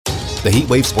The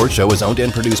Heatwave Sports Show is owned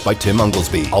and produced by Tim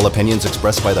Unglesby. All opinions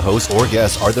expressed by the host or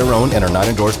guests are their own and are not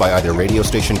endorsed by either radio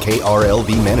station KRLV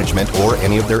management or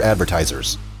any of their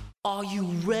advertisers. Are you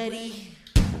ready?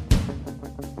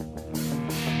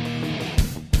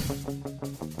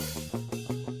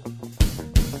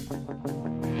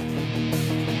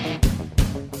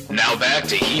 Now back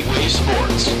to Heatwave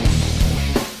Sports.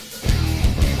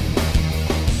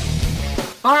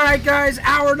 All right, guys,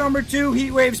 hour number 2,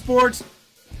 Heatwave Sports.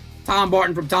 Tom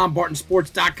Barton from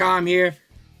TomBartonSports.com here.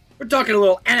 We're talking a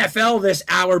little NFL this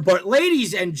hour, but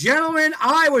ladies and gentlemen,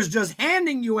 I was just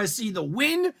handing USC the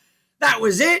win. That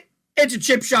was it. It's a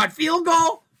chip shot field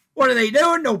goal. What are they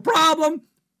doing? No problem.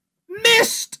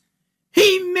 Missed.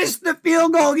 He missed the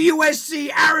field goal.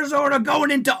 USC, Arizona going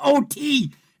into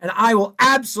OT. And I will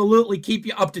absolutely keep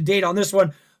you up to date on this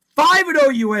one.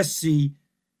 5-0 USC.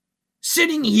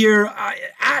 Sitting here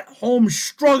at home,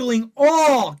 struggling,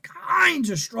 all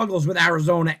kinds of struggles with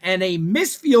Arizona, and a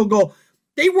missed field goal.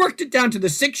 They worked it down to the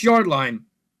 6-yard line.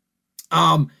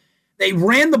 They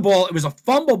ran the ball. It was a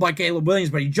fumble by Caleb Williams,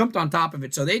 but he jumped on top of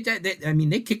it. So they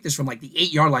kicked this from like the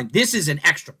 8-yard line. This is an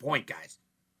extra point, guys.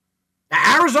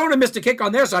 Now, Arizona missed a kick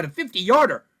on their side, a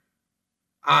 50-yarder.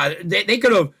 They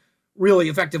could have really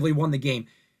effectively won the game.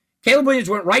 Caleb Williams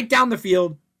went right down the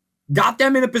field. Got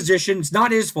them in a position. It's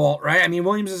not his fault, right? I mean,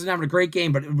 Williams isn't having a great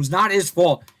game, but it was not his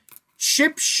fault.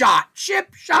 Chip shot,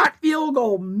 field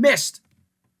goal missed.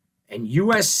 And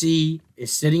USC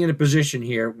is sitting in a position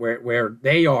here where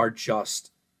they are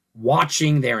just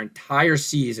watching their entire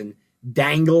season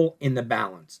dangle in the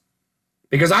balance.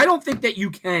 Because I don't think you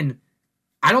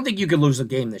could lose a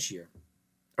game this year.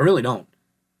 I really don't.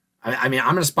 I mean,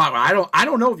 I'm in a spot where I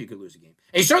don't know if you could lose a game.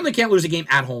 And you certainly can't lose a game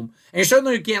at home. And you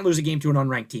certainly can't lose a game to an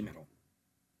unranked team at home.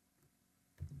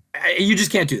 You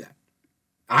just can't do that.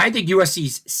 I think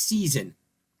USC's season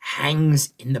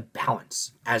hangs in the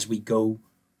balance as we go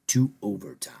to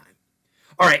overtime.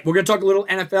 All right, we're going to talk a little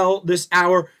NFL this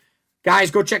hour.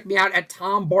 Guys, go check me out at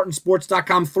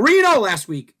TomBartonSports.com. 3-0 last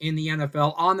week in the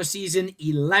NFL on the season,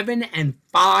 11-5.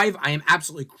 I am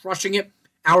absolutely crushing it.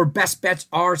 Our best bets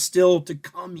are still to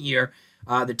come here.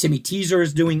 The Timmy Teaser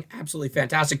is doing absolutely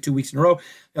fantastic 2 weeks in a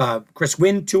row. Chris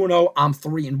Wynn, 2-0. I'm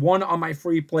 3-1 on my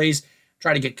free plays.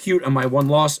 Try to get cute on my one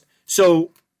loss. So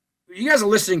you guys are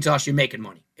listening to us. You're making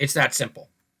money. It's that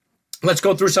simple. Let's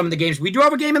go through some of the games. We do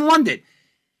have a game in London.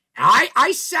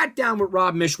 I sat down with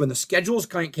Rob Mish when the schedules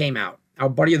came out, our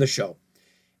buddy of the show.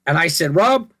 And I said,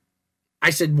 Rob,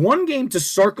 one game to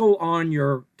circle on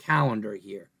your calendar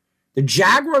here. The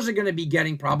Jaguars are going to be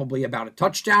getting probably about a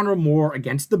touchdown or more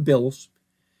against the Bills.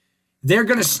 They're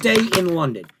going to stay in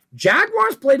London.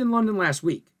 Jaguars played in London last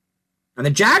week. And the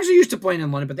Jags are used to playing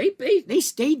in London, but they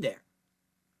stayed there.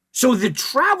 So the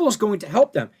travel is going to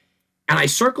help them. And I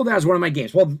circled that as one of my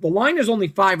games. Well, the line is only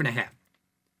 5.5.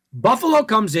 Buffalo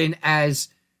comes in as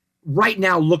right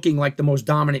now looking like the most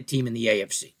dominant team in the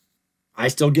AFC. I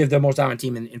still give the most dominant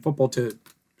team in football to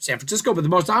San Francisco, but the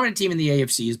most dominant team in the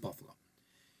AFC is Buffalo.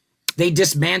 They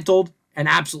dismantled and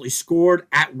absolutely scored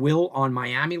at will on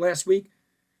Miami last week.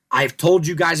 I've told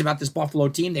you guys about this Buffalo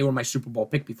team. They were my Super Bowl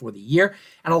pick before the year.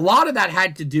 And a lot of that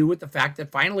had to do with the fact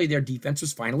that finally their defense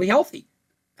was finally healthy.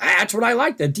 That's what I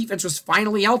like. The defense was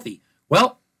finally healthy.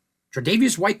 Well,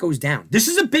 Tre'Davious White goes down. This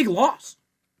is a big loss.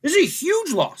 This is a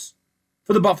huge loss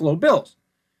for the Buffalo Bills.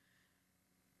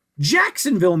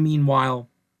 Jacksonville, meanwhile,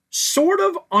 sort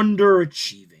of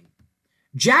underachieving.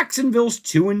 Jacksonville's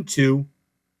 2-2.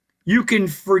 You can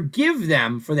forgive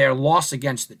them for their loss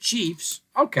against the Chiefs.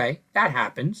 Okay, that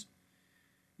happens.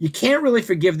 You can't really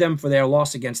forgive them for their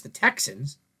loss against the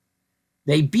Texans.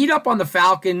 They beat up on the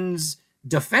Falcons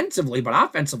defensively, but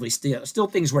offensively, still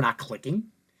things were not clicking.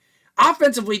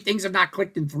 Offensively, things have not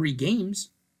clicked in 3 games.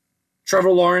 Trevor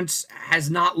Lawrence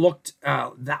has not looked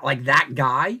like that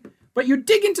guy. But you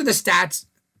dig into the stats,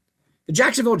 the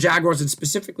Jacksonville Jaguars, and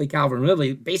specifically Calvin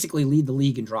Ridley, basically lead the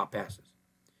league in drop passes.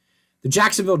 The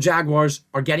Jacksonville Jaguars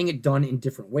are getting it done in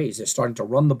different ways. They're starting to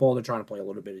run the ball. They're trying to play a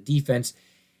little bit of defense.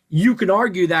 You can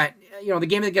argue that, the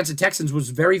game against the Texans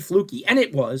was very fluky, and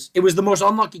it was. It was the most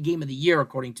unlucky game of the year,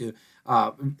 according to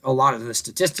a lot of the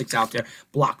statistics out there.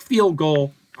 Blocked field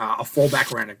goal, a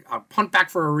fullback ran a punt back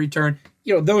for a return,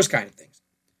 those kind of things.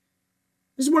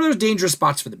 This is one of those dangerous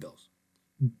spots for the Bills.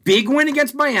 Big win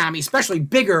against Miami, especially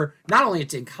bigger. Not only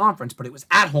it's in conference, but it was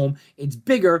at home. It's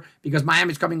bigger because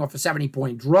Miami's coming off a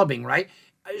 70-point drubbing, right?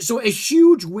 So a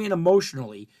huge win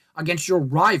emotionally against your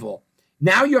rival.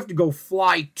 Now you have to go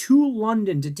fly to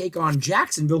London to take on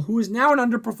Jacksonville, who is now an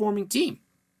underperforming team.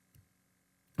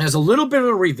 There's a little bit of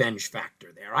a revenge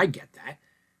factor there. I get that.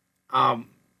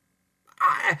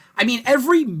 I mean,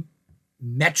 every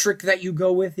metric that you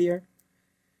go with here,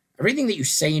 everything that you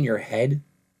say in your head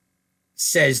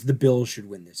says the Bills should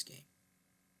win this game.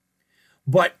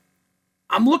 But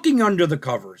I'm looking under the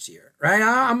covers here, right?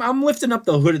 I'm lifting up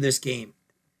the hood of this game.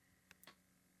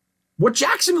 What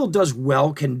Jacksonville does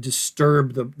well can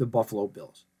disturb the Buffalo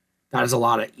Bills. That is a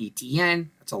lot of ETN.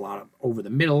 That's a lot of over the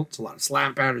middle. It's a lot of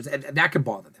slam patterns. And that could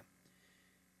bother them.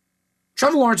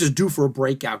 Trevor Lawrence is due for a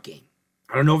breakout game.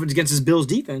 I don't know if it's against his Bills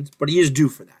defense, but he is due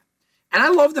for that. And I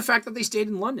love the fact that they stayed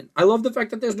in London. I love the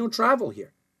fact that there's no travel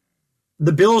here.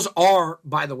 The Bills are,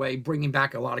 by the way, bringing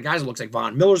back a lot of guys. It looks like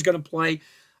Von Miller's going to play.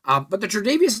 But the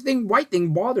Tre'Davious White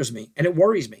thing bothers me, and it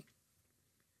worries me.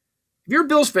 If you're a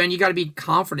Bills fan, you got to be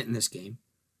confident in this game.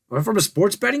 But from a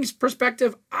sports betting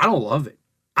perspective, I don't love it.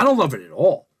 I don't love it at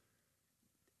all.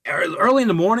 Early in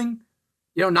the morning,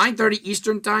 9:30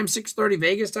 Eastern time, 6:30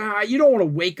 Vegas time, you don't want to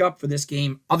wake up for this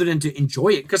game other than to enjoy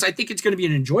it, because I think it's going to be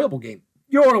an enjoyable game.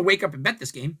 You don't want to wake up and bet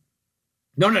this game.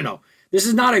 No. This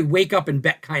is not a wake up and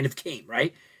bet kind of game,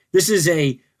 right? This is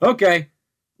okay,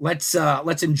 let's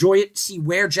enjoy it, see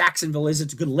where Jacksonville is.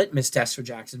 It's a good litmus test for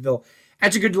Jacksonville.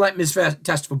 That's a good litmus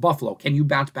test for Buffalo. Can you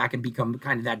bounce back and become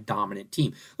kind of that dominant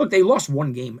team? Look, they lost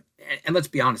one game, and let's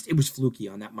be honest, it was fluky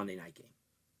on that Monday night game.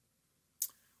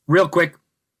 Real quick,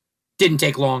 didn't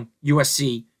take long.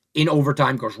 USC in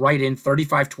overtime goes right in,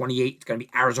 35-28. It's going to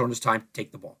be Arizona's time to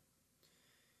take the ball.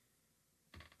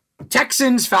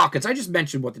 Texans, Falcons. I just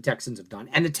mentioned what the Texans have done.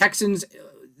 And the Texans,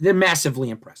 they're massively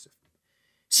impressive.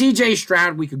 CJ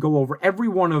Stroud, we could go over every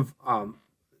one of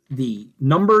the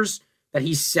numbers that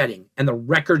he's setting and the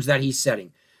records that he's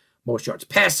setting. Most yards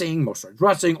passing, most yards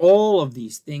rushing, all of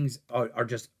these things are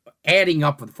just adding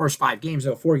up for the first 4 games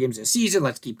of the season.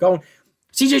 Let's keep going.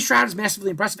 CJ Stroud is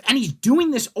massively impressive. And he's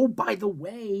doing this, oh, by the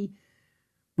way,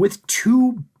 with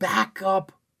 2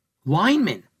 backup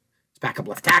linemen. Backup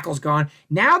left tackle's gone.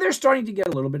 Now they're starting to get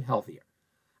a little bit healthier.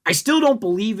 I still don't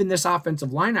believe in this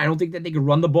offensive line. I don't think that they could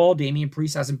run the ball. Damian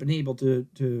Priest hasn't been able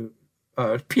to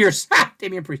Pierce.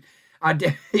 Damian Priest.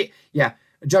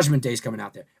 Judgment Day's coming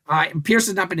out there. Pierce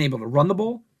has not been able to run the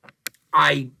ball.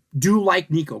 I do like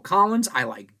Nico Collins. I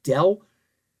like Dell.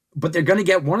 But they're going to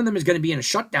get, one of them is going to be in a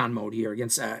shutdown mode here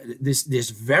against this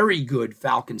very good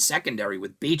Falcons secondary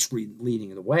with Bates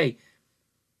leading the way.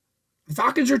 The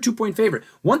Falcons are a 2-point favorite.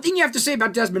 One thing you have to say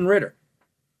about Desmond Ridder,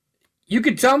 you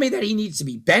could tell me that he needs to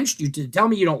be benched. You could tell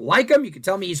me you don't like him. You could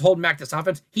tell me he's holding back this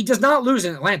offense. He does not lose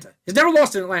in Atlanta. He's never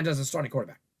lost in Atlanta as a starting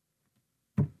quarterback.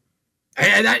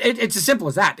 And it's as simple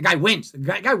as that. The guy wins. The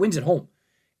guy wins at home.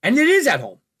 And it is at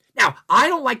home. Now, I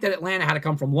don't like that Atlanta had to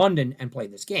come from London and play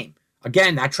this game.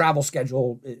 Again, that travel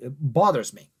schedule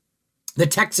bothers me. The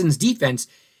Texans' defense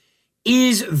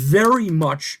is very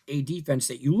much a defense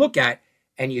that you look at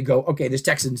and you go, okay, this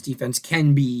Texans defense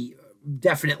can be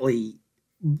definitely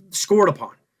scored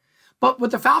upon. But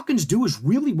what the Falcons do is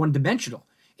really one-dimensional.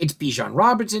 It's Bijan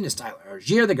Robinson, it's Tyler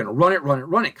Algier. They're going to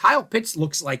run it. Kyle Pitts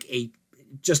looks like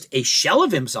just a shell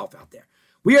of himself out there.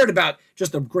 We heard about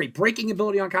just the great breaking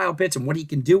ability on Kyle Pitts and what he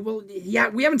can do. Well, yeah,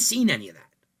 we haven't seen any of that.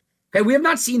 Okay, we have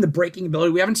not seen the breaking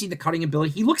ability. We haven't seen the cutting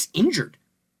ability. He looks injured.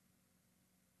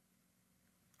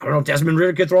 I don't know if Desmond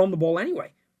Ridder could throw him the ball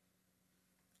anyway.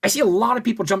 I see a lot of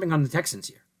people jumping on the Texans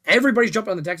here. Everybody's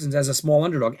jumping on the Texans as a small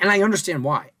underdog, and I understand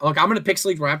why. Look, I'm in a picks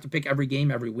league where I have to pick every game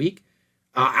every week.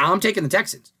 I'm taking the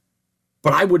Texans,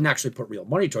 but I wouldn't actually put real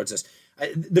money towards this.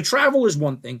 The travel is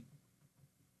one thing.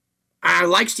 I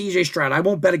like CJ Stroud. I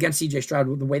won't bet against CJ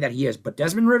Stroud the way that he is, but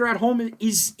Desmond Ridder at home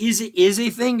is a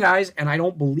thing, guys, and I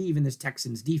don't believe in this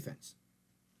Texans defense.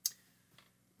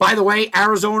 By the way,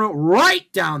 Arizona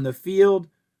right down the field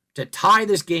to tie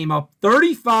this game up,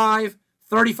 35-35.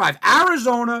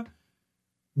 Arizona,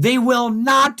 they will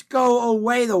not go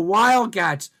away. The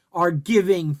Wildcats are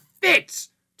giving fits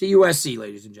to USC,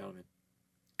 ladies and gentlemen.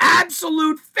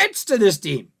 Absolute fits to this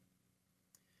team.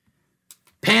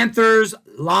 Panthers,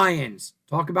 Lions.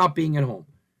 Talk about being at home.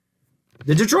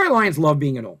 The Detroit Lions love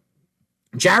being at home.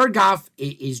 Jared Goff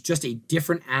is just a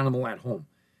different animal at home.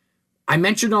 I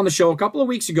mentioned on the show a couple of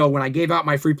weeks ago when I gave out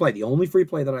my free play, the only free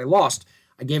play that I lost,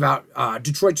 I gave out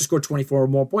Detroit to score 24 or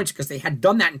more points because they had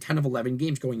done that in 10 of 11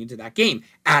 games going into that game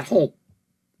at home.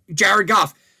 Jared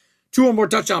Goff, 2 or more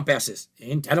touchdown passes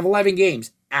in 10 of 11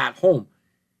 games at home.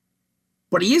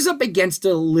 But he is up against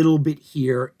it a little bit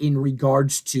here in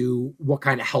regards to what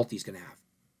kind of health he's going to have.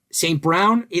 St.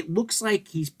 Brown, it looks like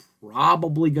he's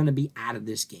probably going to be out of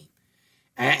this game.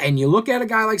 And you look at a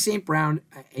guy like St. Brown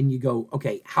and you go,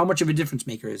 okay, how much of a difference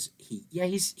maker is he? Yeah,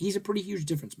 he's a pretty huge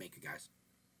difference maker, guys.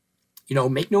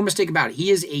 Make no mistake about it.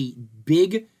 He is a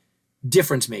big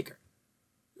difference maker.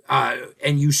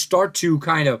 And you start to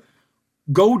kind of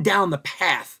go down the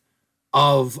path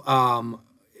of,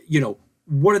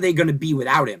 what are they going to be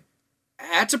without him?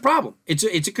 That's a problem. It's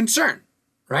a concern,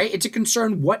 right? It's a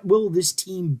concern. What will this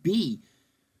team be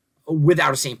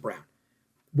without a St. Brown?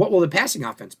 What will the passing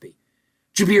offense be?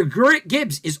 Jahmyr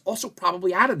Gibbs is also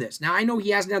probably out of this. Now, I know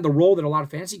he hasn't had the role that a lot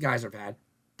of fantasy guys have had.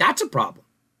 That's a problem.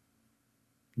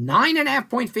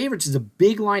 9.5-point favorites is a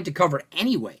big line to cover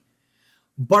anyway.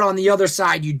 But on the other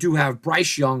side, you do have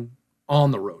Bryce Young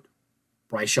on the road.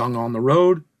 Bryce Young on the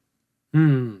road,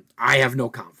 I have no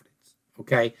confidence,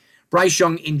 okay? Bryce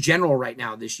Young in general right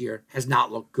now this year has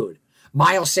not looked good.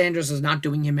 Miles Sanders is not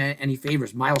doing him any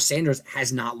favors. Miles Sanders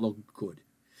has not looked good.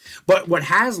 But what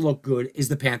has looked good is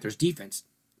the Panthers' defense.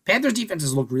 Panthers' defense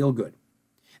has looked real good.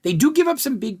 They do give up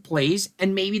some big plays,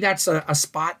 and maybe that's a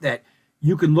spot that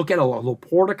you can look at a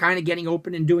Laporta kind of getting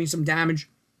open and doing some damage.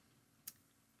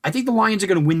 I think the Lions are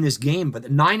going to win this game, but the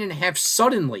 9.5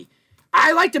 suddenly,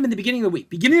 I liked them in the beginning of the week.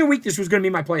 Beginning of the week, this was going to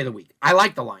be my play of the week. I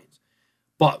like the Lions.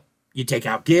 But you take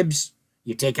out Gibbs,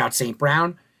 you take out St.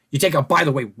 Brown, you take out, by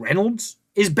the way, Reynolds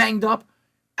is banged up,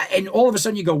 and all of a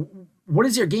sudden you go, what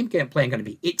is their game plan going to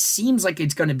be? It seems like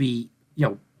it's going to be,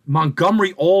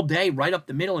 Montgomery all day, right up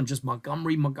the middle, and just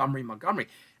Montgomery.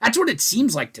 That's what it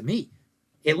seems like to me.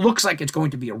 It looks like it's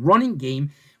going to be a running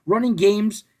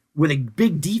games with a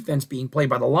big defense being played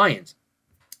by the Lions.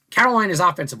 Carolina's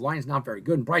offensive line is not very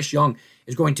good, and Bryce Young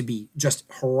is going to be just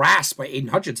harassed by Aiden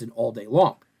Hutchinson all day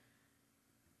long.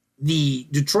 The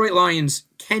Detroit Lions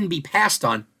can be passed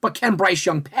on, but can Bryce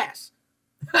Young pass?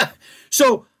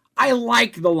 So I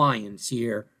like the Lions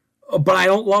here, but I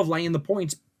don't love laying the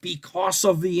points because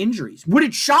of the injuries. Would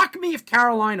it shock me if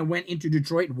Carolina went into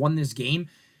Detroit and won this game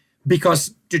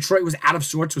because Detroit was out of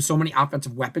sorts with so many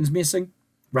offensive weapons missing?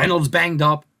 Reynolds banged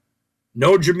up,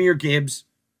 no Jahmyr Gibbs,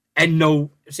 and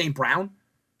no St. Brown?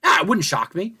 It wouldn't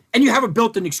shock me. And you have a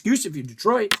built-in excuse if you're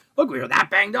Detroit. Look, we were that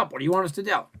banged up. What do you want us to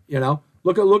do?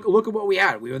 Look at what we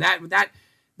had. We were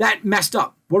that messed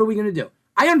up. What are we going to do?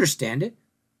 I understand it.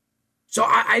 So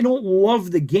I don't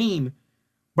love the game,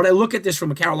 but I look at this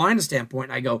from a Carolina standpoint,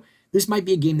 and I go, this might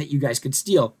be a game that you guys could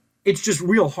steal. It's just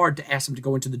real hard to ask them to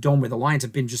go into the dome where the Lions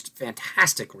have been just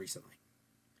fantastic recently.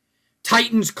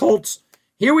 Titans, Colts.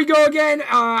 Here we go again.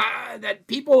 That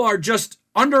people are just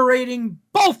underrating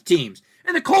both teams.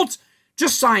 And the Colts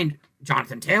just signed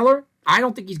Jonathan Taylor. I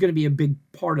don't think he's going to be a big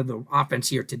part of the offense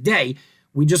here today.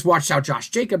 We just watched how Josh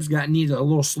Jacobs needed a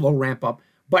little slow ramp up.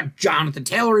 But Jonathan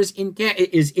Taylor is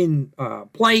in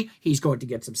play. He's going to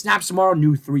get some snaps tomorrow.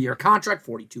 New 3-year contract,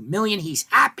 $42 million. He's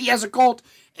happy as a Colt.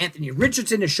 Anthony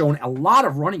Richardson has shown a lot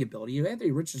of running ability.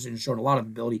 Anthony Richardson has shown a lot of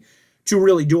ability to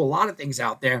really do a lot of things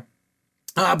out there.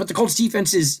 But the Colts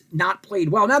defense is not played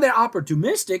well. Now they're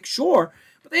opportunistic, sure,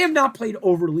 but they have not played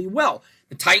overly well.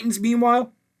 The Titans,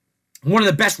 meanwhile, one of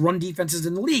the best run defenses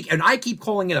in the league, and I keep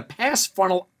calling it a pass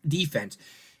funnel defense.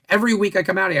 Every week I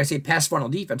come out here, I say pass funnel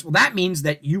defense. Well, that means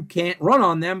that you can't run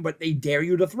on them, but they dare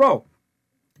you to throw.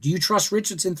 Do you trust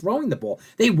Richardson throwing the ball?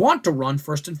 They want to run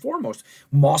first and foremost.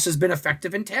 Moss has been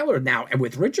effective in Taylor now, and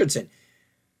with Richardson.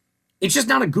 It's just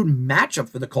not a good matchup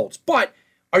for the Colts. But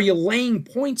are you laying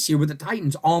points here with the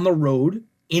Titans on the road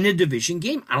in a division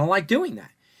game? I don't like doing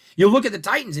that. You look at the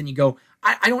Titans and you go,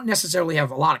 I don't necessarily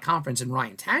have a lot of confidence in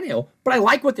Ryan Tannehill, but I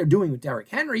like what they're doing with Derrick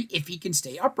Henry if he can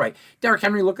stay upright. Derrick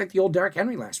Henry looked like the old Derrick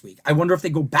Henry last week. I wonder if they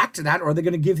go back to that, or are they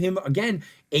going to give him, again,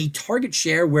 a target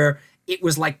share where it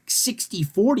was like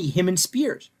 60-40, him and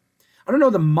Spears. I don't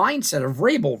know the mindset of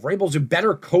Vrabel. Vrabel's a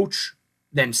better coach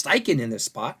than Steichen in this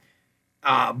spot,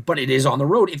 but it is on the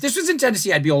road. If this was in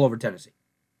Tennessee, I'd be all over Tennessee.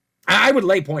 I would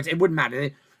lay points. It wouldn't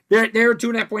matter. They're a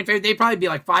 2.5-point favorite. They'd probably be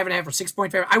like 5.5 or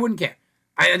 6-point favorite. I wouldn't care.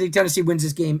 I think Tennessee wins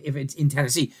this game if it's in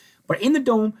Tennessee. But in the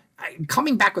Dome,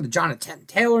 coming back with the Jonathan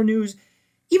Taylor news,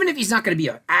 even if he's not going to be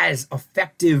as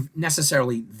effective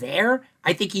necessarily there,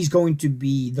 I think he's going to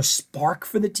be the spark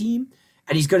for the team,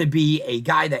 and he's going to be a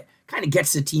guy that kind of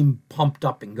gets the team pumped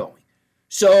up and going.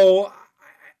 So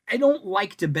I don't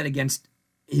like to bet against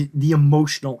the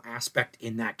emotional aspect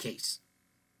in that case.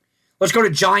 Let's go to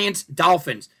Giants,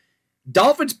 Dolphins.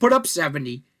 Dolphins put up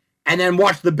 70, and then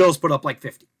watch the Bills put up like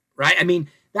 50. Right? I mean,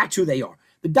 that's who they are.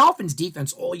 The Dolphins'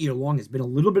 defense all year long has been a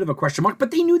little bit of a question mark, but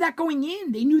they knew that going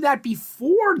in. They knew that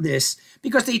before this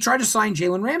because they tried to sign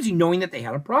Jalen Ramsey knowing that they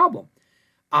had a problem.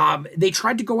 They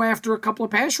tried to go after a couple of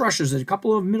pass rushers and a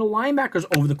couple of middle linebackers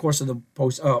over the course of the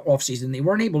offseason. They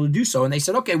weren't able to do so, and they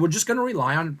said, okay, we're just going to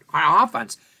rely on our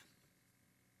offense.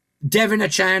 Devin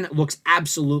Achane looks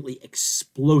absolutely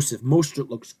explosive. Mostert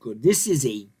looks good. This is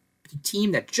a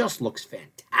team that just looks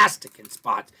fantastic in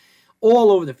spots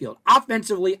all over the field.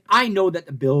 Offensively, I know that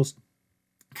the Bills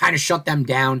kind of shut them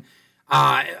down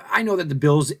I know that the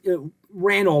Bills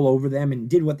ran all over them and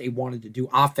did what they wanted to do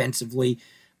offensively,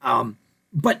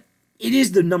 but it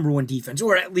is the number one defense,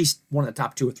 or at least one of the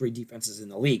top 2 or 3 defenses in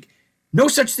the league. No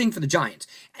such thing for the Giants.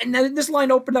 And then this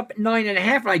line opened up at 9.5,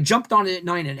 and I jumped on it at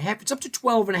 9.5. It's up to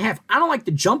 12.5. I don't like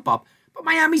the jump up, but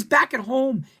Miami's back at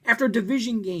home after a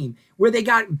division game where they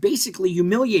got basically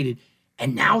humiliated,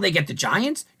 and now they get the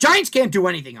Giants. Giants can't do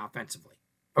anything offensively.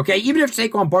 Okay, even if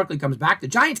Saquon Barkley comes back, the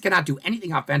Giants cannot do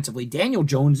anything offensively. Daniel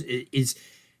Jones is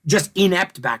just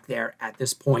inept back there at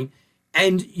this point.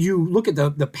 And you look at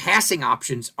the passing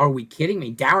options. Are we kidding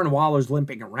me? Darren Waller's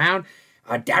limping around.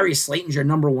 Darius Slayton's your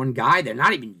number one guy. They're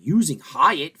not even using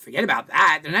Hyatt. Forget about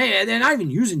that. They're not even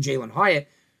using Jalen Hyatt.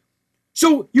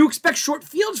 So you expect short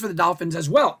fields for the Dolphins as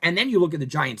well. And then you look at the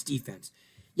Giants' defense.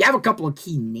 You have a couple of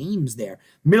key names there.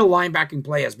 Middle linebacking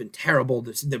play has been terrible.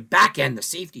 The back end, the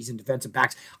safeties and defensive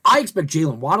backs. I expect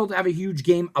Jalen Waddle to have a huge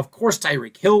game. Of course,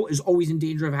 Tyreek Hill is always in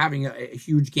danger of having a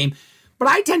huge game. But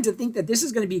I tend to think that this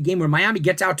is going to be a game where Miami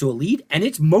gets out to a lead, and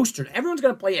it's Mostert. Everyone's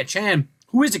going to play a Chan,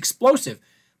 who is explosive.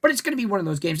 But it's going to be one of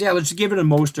those games. Yeah, let's just give it a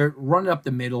Mostert, run it up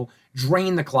the middle,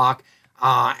 drain the clock.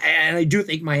 And I do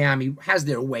think Miami has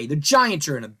their way. The Giants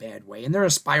are in a bad way, and they're in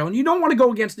a spiral. And you don't want to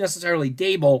go against necessarily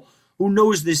Dable, who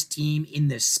knows this team in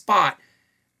this spot.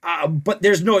 But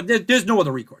there's no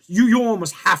other recourse. You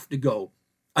almost have to go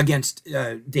against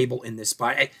Dable in this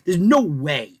spot. There's no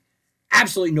way,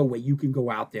 absolutely no way you can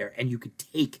go out there and you could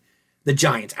take the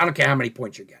Giants. I don't care how many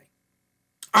points you're getting.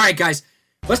 All right, guys,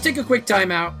 let's take a quick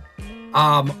timeout.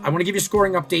 I want to give you a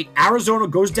scoring update. Arizona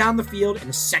goes down the field in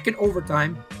the second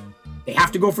overtime. They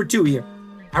have to go for 2 here.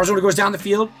 Arizona goes down the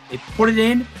field. They put it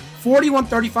in.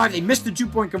 41-35. They missed the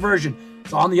 2-point conversion.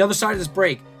 So on the other side of this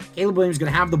break, Caleb Williams is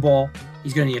going to have the ball.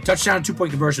 He's going to need a touchdown and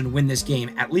 2-point conversion to win this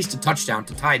game. At least a touchdown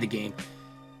to tie the game.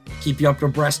 Keep you up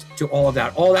abreast to all of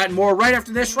that. All that and more right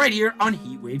after this, right here on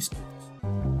Heatwave Sports.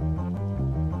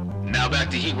 Now back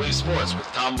to Heatwave Sports with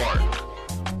Tom Barton.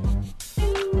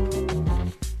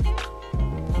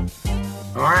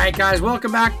 All right, guys,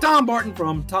 welcome back. Tom Barton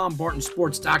from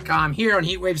TomBartonSports.com here on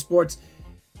Heatwave Sports.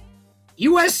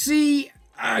 USC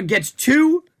gets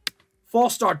 2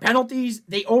 false start penalties.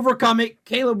 They overcome it.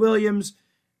 Caleb Williams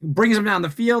brings them down the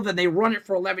field, and they run it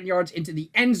for 11 yards into the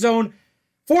end zone.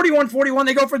 41-41,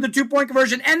 they go for the 2-point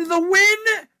conversion and the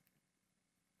win.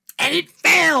 And it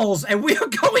fails, and we are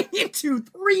going into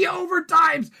 3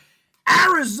 overtimes.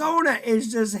 Arizona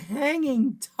is just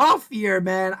hanging tough here,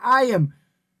 man. I am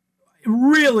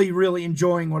really, really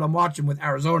enjoying what I'm watching with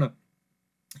Arizona.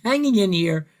 Hanging in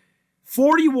here,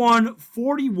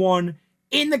 41-41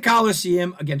 in the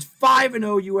Coliseum against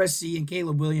 5-0 USC and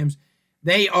Caleb Williams.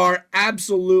 They are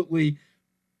absolutely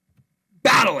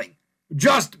battling,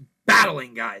 just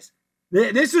battling, guys.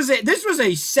 This was a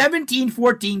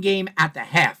 17-14 game at the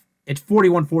half. It's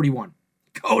 41-41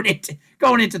 going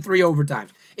into 3 overtimes.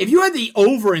 If you had the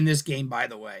over in this game, by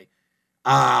the way,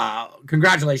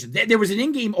 congratulations. There was an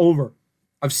in-game over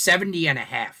of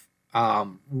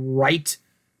 70.5 right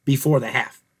before the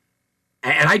half.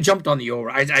 And I jumped on the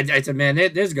over. I said, man,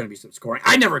 there's going to be some scoring.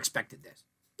 I never expected this.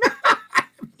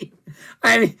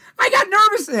 I got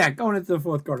nervous there going into the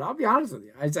fourth quarter. I'll be honest with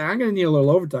you. I said, I'm going to need a little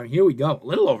overtime. Here we go. A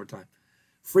little overtime.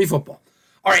 Free football.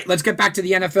 All right, let's get back to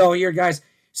the NFL here, guys.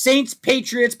 Saints,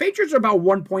 Patriots. Patriots are about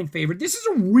 1-point favorite. This is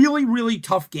a really, really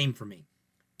tough game for me.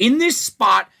 In this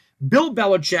spot, Bill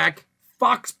Belichick,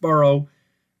 Foxborough,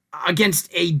 against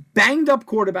a banged-up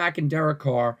quarterback in Derek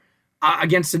Carr,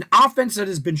 against an offense that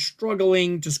has been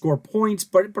struggling to score points,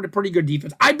 but a pretty good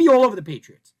defense. I'd be all over the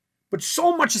Patriots. But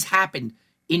so much has happened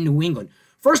in New England.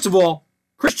 First of all,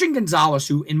 Christian Gonzalez,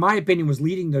 who, in my opinion, was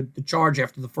leading the charge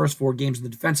after the first 4 games in the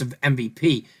defensive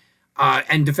MVP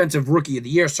and defensive rookie of the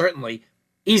year, certainly,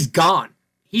 is gone.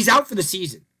 He's out for the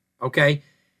season, okay?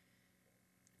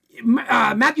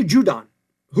 Matthew Judon,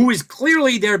 who is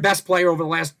clearly their best player over the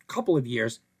last couple of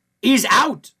years, is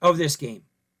out of this game.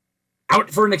 Out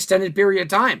for an extended period of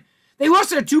time. They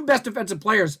lost their 2 best defensive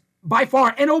players by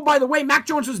far. And oh, by the way, Mac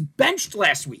Jones was benched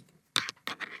last week.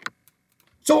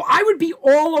 So I would be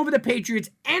all over the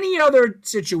Patriots any other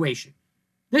situation.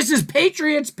 This is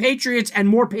Patriots, and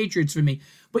more Patriots for me.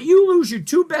 But you lose your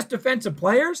 2 best defensive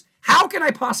players? How can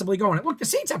I possibly go on it? Look, the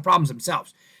Saints have problems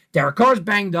themselves. Derek Carr's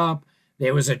banged up.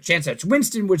 There was a chance that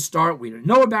Winston would start. We didn't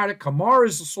know about it. Kamara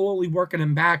is slowly working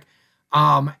him back.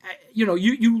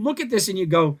 You look at this and you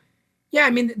go, yeah, I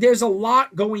mean, there's a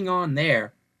lot going on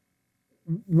there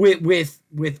with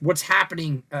what's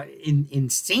happening in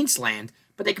Saints land,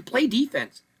 but they could play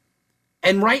defense.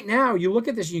 And right now, you look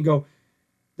at this and you go,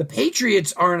 the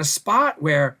Patriots are in a spot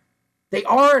where They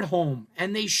are at home,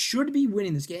 and they should be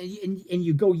winning this game. And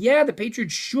you go, yeah, the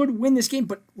Patriots should win this game.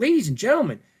 But ladies and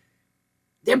gentlemen,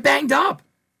 they're banged up.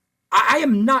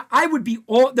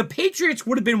 The Patriots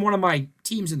would have been one of my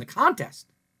teams in the contest.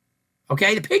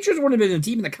 Okay? The Patriots would have been a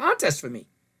team in the contest for me.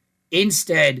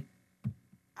 Instead,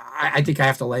 I think I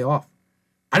have to lay off.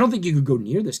 I don't think you could go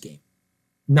near this game.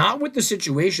 Not with the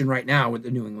situation right now with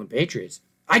the New England Patriots.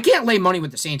 I can't lay money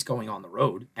with the Saints going on the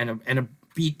road and a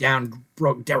beat down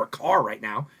broke Derek Carr right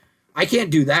now. I can't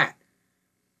do that.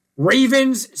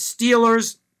 Ravens,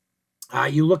 Steelers.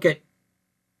 You look at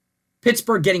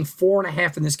Pittsburgh getting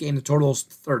 4.5 in this game. The total is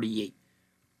 38.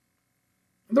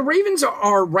 The Ravens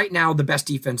are right now the best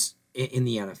defense in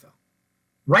the NFL.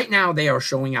 Right now, they are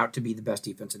showing out to be the best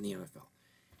defense in the NFL.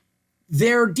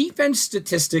 Their defense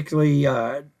statistically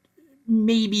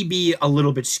maybe be a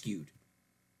little bit skewed.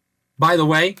 By the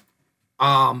way,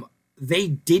 they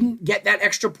didn't get that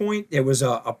extra point. There was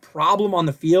a problem on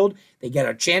the field. They get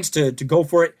a chance to go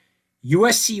for it.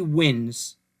 USC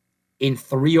wins in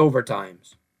 3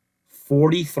 overtimes,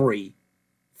 43-41.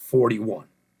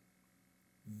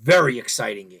 Very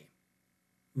exciting game.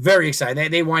 Very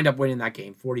exciting. They wind up winning that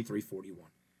game, 43-41.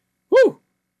 Woo!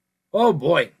 Oh,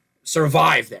 boy.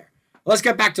 Survive there. Let's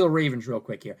get back to the Ravens real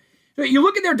quick here. So you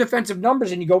look at their defensive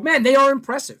numbers and you go, man, they are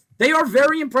impressive. They are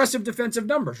very impressive defensive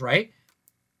numbers, right?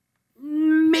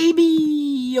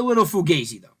 Maybe a little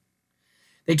fugazi, though.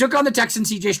 They took on the Texans,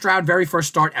 C.J. Stroud, very first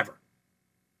start ever.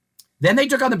 Then they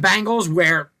took on the Bengals,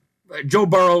 where Joe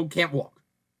Burrow can't walk.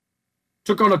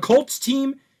 Took on a Colts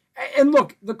team. And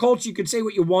look, the Colts, you could say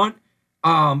what you want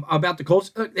about the Colts.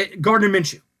 Gardner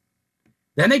Minshew.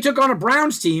 Then they took on a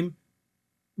Browns team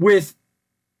with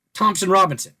Thompson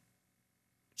Robinson.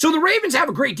 So the Ravens have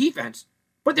a great defense,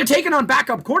 but they're taking on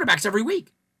backup quarterbacks every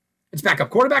week. It's backup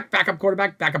quarterback, backup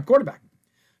quarterback, backup quarterback.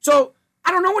 So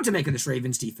I don't know what to make of this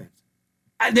Ravens defense.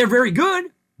 They're very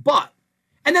good, but...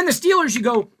 And then the Steelers, you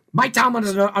go, Mike Tomlin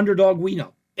is an underdog, we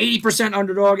know. 80%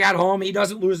 underdog at home. He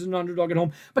doesn't lose as an underdog at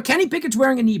home. But Kenny Pickett's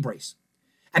wearing a knee brace.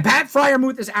 And Pat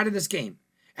Freiermuth is out of this game.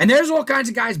 And there's all kinds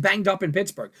of guys banged up in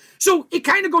Pittsburgh. So it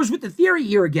kind of goes with the theory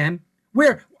here again,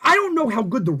 where I don't know how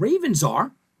good the Ravens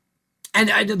are, and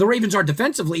the Ravens are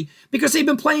defensively, because they've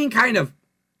been playing kind of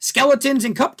skeletons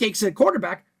and cupcakes at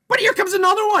quarterback. But here comes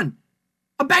another one.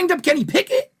 A banged up Kenny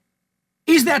Pickett.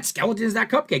 Is that skeleton? Is that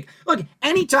cupcake? Look,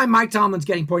 anytime Mike Tomlin's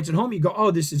getting points at home, you go,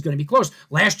 oh, this is going to be close.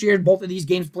 Last year, both of these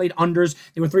games played unders.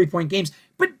 They were 3-point games.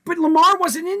 But Lamar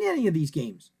wasn't in any of these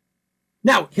games.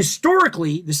 Now,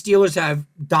 historically, the Steelers have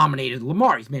dominated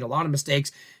Lamar. He's made a lot of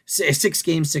mistakes. 6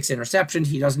 games, 6 interceptions.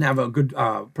 He doesn't have a good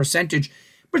percentage.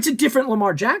 But it's a different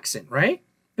Lamar Jackson, right?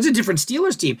 It's a different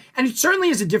Steelers team. And it certainly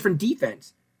is a different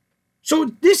defense. So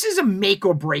this is a make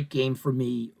or break game for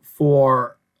me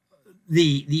for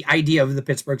the idea of the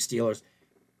Pittsburgh Steelers.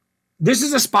 This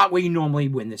is a spot where you normally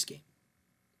win this game,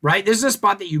 right? This is a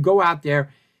spot that you go out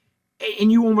there and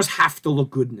you almost have to look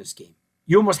good in this game.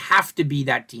 You almost have to be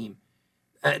that team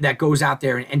that goes out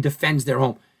there and defends their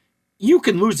home. You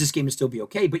can lose this game and still be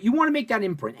okay, but you want to make that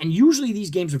imprint. And usually these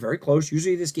games are very close.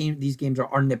 Usually these games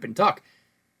are nip and tuck.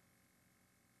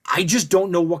 I just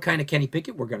don't know what kind of Kenny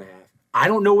Pickett we're going to have. I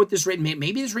don't know what this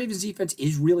maybe this Ravens defense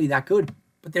is really that good,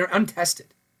 but they're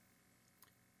untested.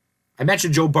 I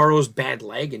mentioned Joe Burrow's bad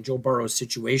leg and Joe Burrow's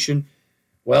situation.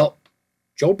 Well,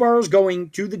 Joe Burrow's going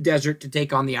to the desert to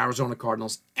take on the Arizona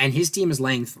Cardinals, and his team is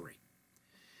laying 3.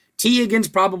 T. Higgins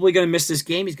probably going to miss this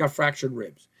game. He's got fractured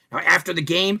ribs. Now, after the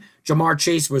game, Jamar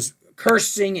Chase was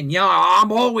cursing and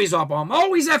I'm always up. I'm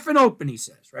always effing open, he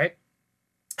says, right?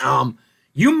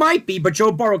 You might be, but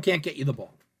Joe Burrow can't get you the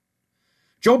ball.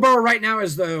 Joe Burrow right now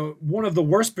is one of the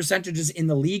worst percentages in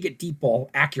the league at deep ball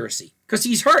accuracy because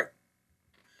he's hurt.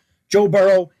 Joe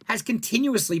Burrow has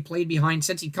continuously played behind,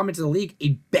 since he come into the league, a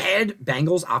bad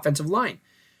Bengals offensive line.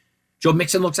 Joe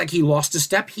Mixon looks like he lost a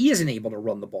step. He isn't able to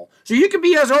run the ball. So you can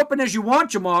be as open as you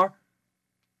want, Jamar.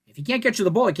 If he can't get you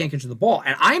the ball, he can't get you the ball.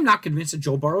 And I'm not convinced that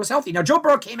Joe Burrow is healthy. Now, Joe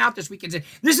Burrow came out this week and said,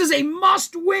 this is a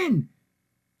must-win.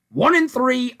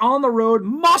 1-3 on the road,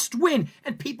 must win.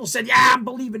 And people said, yeah, I'm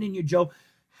believing in you, Joe.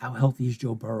 How healthy is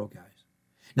Joe Burrow, guys?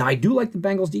 Now, I do like the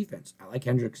Bengals defense. I like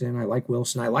Hendrickson. I like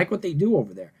Wilson. I like what they do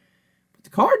over there. But the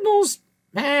Cardinals,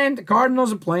 man, the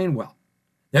Cardinals are playing well.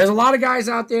 There's a lot of guys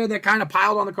out there that kind of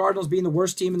piled on the Cardinals being the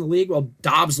worst team in the league. Well,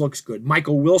 Dobbs looks good.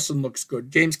 Michael Wilson looks good.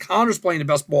 James Conner's playing the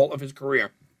best ball of his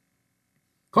career.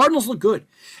 Cardinals look good.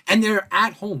 And they're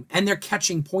at home. And they're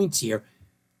catching points here.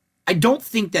 I don't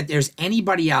think that there's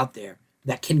anybody out there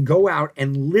that can go out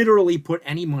and literally put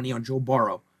any money on Joe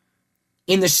Burrow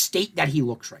in the state that he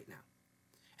looks right now.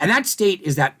 And that state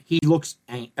is that he looks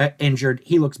injured.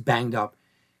 He looks banged up.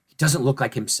 He doesn't look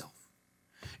like himself.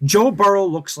 Joe Burrow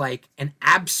looks like an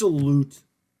absolute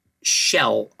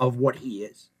shell of what he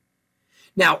is.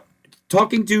 Now,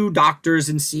 talking to doctors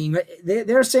and seeing,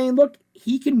 they're saying, look,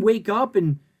 he can wake up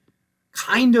and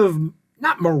kind of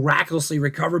not miraculously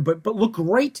recover, but look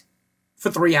great for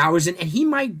 3 hours, and he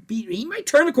might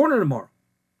turn the corner tomorrow.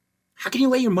 How can you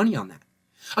lay your money on that?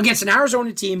 Against an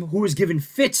Arizona team who has given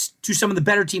fits to some of the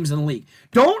better teams in the league.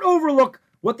 Don't overlook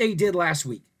what they did last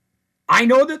week. I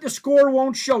know that the score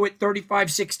won't show it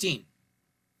 35-16,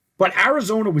 but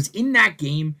Arizona was in that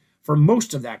game for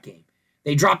most of that game.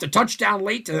 They dropped a touchdown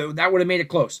late. That would have made it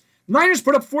close. Niners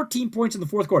put up 14 points in the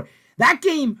fourth quarter. That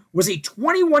game was a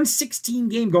 21-16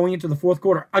 game going into the fourth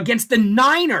quarter against the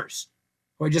Niners,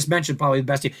 who I just mentioned, probably the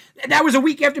best team. That was a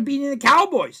week after beating the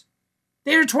Cowboys.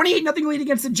 They had a 28-0 lead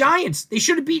against the Giants. They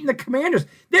should have beaten the Commanders.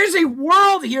 There's a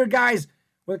world here, guys,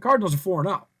 where the Cardinals are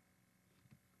 4-0.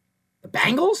 The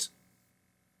Bengals?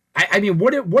 I mean,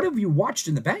 what have you watched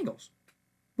in the Bengals?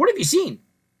 What have you seen?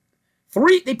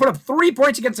 They put up 3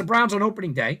 points against the Browns on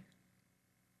opening day.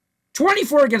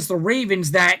 24 against the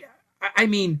Ravens that, I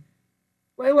mean,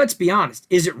 well, let's be honest.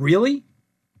 Is it really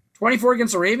 24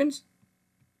 against the Ravens?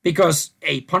 Because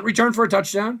a punt return for a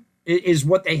touchdown is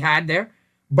what they had there.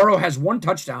 Burrow has one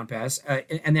touchdown pass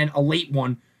and then a late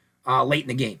one late in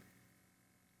the game.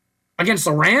 Against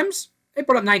the Rams, they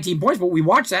put up 19 points, but we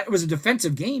watched that. It was a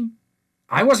defensive game.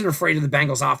 I wasn't afraid of the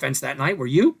Bengals offense that night. Were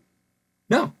you?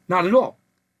 No, not at all.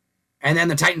 And then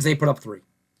the Titans, they put up 3.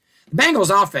 The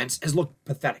Bengals offense has looked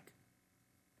pathetic.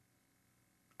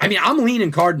 I mean, I'm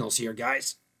leaning Cardinals here,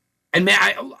 guys. And man,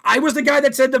 I was the guy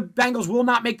that said the Bengals will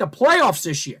not make the playoffs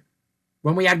this year.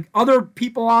 When we had other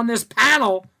people on this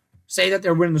panel say that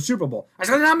they're winning the Super Bowl. I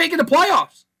said they're not making the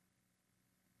playoffs.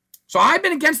 So I've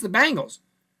been against the Bengals.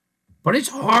 But it's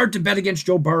hard to bet against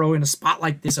Joe Burrow in a spot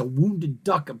like this, a wounded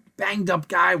duck, a banged up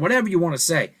guy, whatever you want to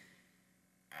say.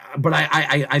 But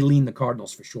I lean the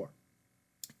Cardinals for sure.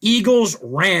 Eagles,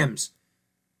 Rams.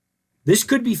 This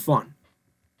could be fun.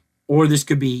 Or this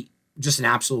could be just an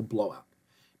absolute blowout.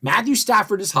 Matthew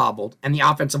Stafford is hobbled, and the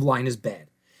offensive line is bad.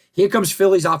 Here comes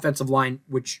Philly's offensive line,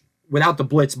 which without the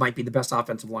blitz might be the best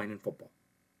offensive line in football.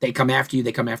 They come after you.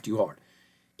 They come after you hard.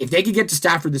 If they could get to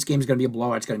Stafford, this game is going to be a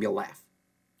blowout. It's going to be a laugh.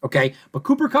 Okay? But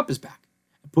Cooper Kupp is back.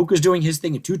 Puka's doing his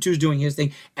thing, and Tutu's doing his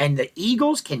thing, and the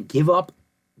Eagles can give up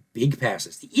big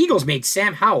passes. The Eagles made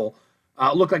Sam Howell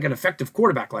look like an effective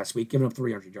quarterback last week, giving up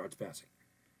 300 yards passing.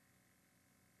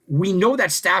 We know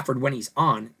that Stafford, when he's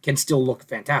on, can still look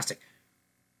fantastic.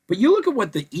 But you look at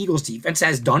what the Eagles defense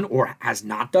has done or has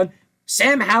not done.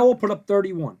 Sam Howell put up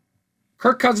 31.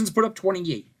 Kirk Cousins put up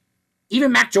 28.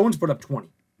 Even Mac Jones put up 20.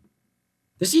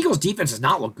 This Eagles defense does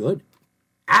not look good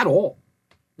at all.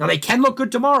 Now, they can look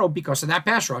good tomorrow because of that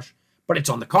pass rush, but it's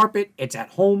on the carpet. It's at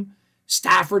home.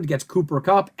 Stafford gets Cooper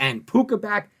Kupp and Puka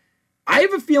back. I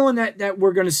have a feeling that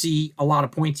we're going to see a lot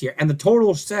of points here, and the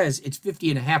total says it's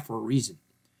 50.5 for a reason.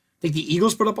 I think the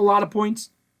Eagles put up a lot of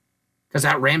points because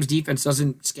that Rams defense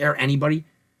doesn't scare anybody.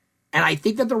 And I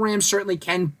think that the Rams certainly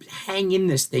can hang in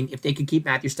this thing if they can keep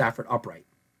Matthew Stafford upright.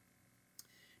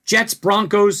 Jets,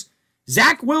 Broncos.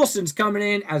 Zach Wilson's coming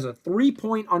in as a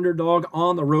 3-point underdog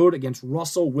on the road against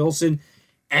Russell Wilson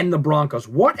and the Broncos.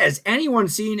 What has anyone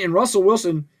seen in Russell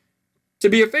Wilson to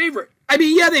be a favorite? I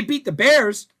mean, yeah, they beat the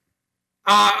Bears.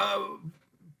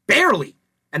 Barely.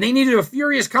 And they needed a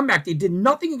furious comeback. They did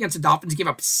nothing against the Dolphins. Gave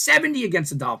up 70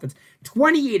 against the Dolphins,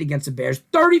 28 against the Bears,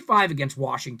 35 against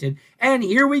Washington. And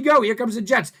here we go. Here comes the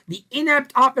Jets. The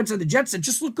inept offense of the Jets that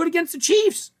just look good against the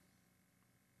Chiefs.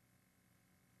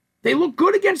 They look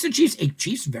good against the Chiefs. A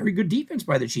Chiefs, very good defense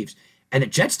by the Chiefs. And the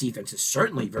Jets defense is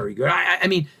certainly very good. I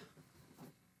mean,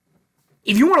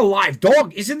 if you want a live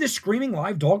dog, isn't this screaming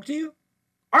live dog to you?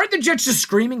 Aren't the Jets just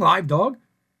screaming live dog?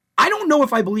 I don't know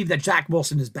if I believe that Zach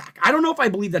Wilson is back. I don't know if I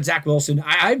believe that Zach Wilson,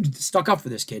 I've stuck up for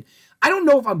this kid. I don't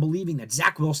know if I'm believing that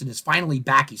Zach Wilson is finally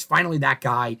back. He's finally that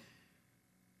guy.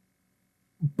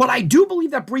 But I do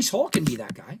believe that Breece Hall can be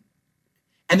that guy.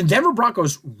 And the Denver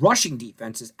Broncos rushing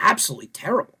defense is absolutely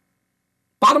terrible.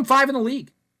 Bottom 5 in the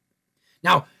league.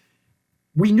 Now,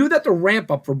 we knew that the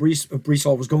ramp up for Breece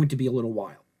Hall was going to be a little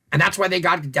while. And that's why they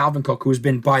got Dalvin Cook, who has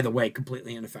been, by the way,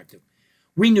 completely ineffective.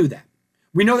 We knew that.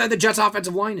 We know that the Jets'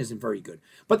 offensive line isn't very good.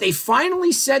 But they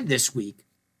finally said this week,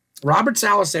 Robert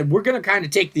Saleh said, we're going to kind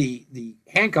of take the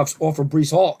handcuffs off of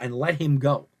Breece Hall and let him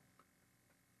go.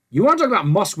 You want to talk about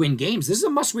must-win games? This is a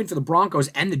must-win for the Broncos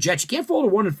and the Jets. You can't fall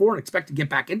to 1-4 and expect to get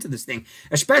back into this thing,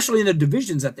 especially in the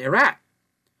divisions that they're at.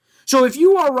 So if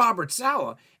you are Robert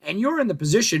Saleh and you're in the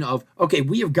position of, okay,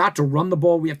 we have got to run the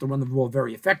ball. We have to run the ball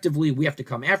very effectively. We have to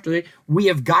come after it. We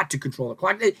have got to control the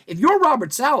clock. If you're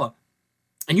Robert Saleh,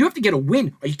 and you have to get a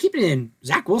win. Are you keeping it in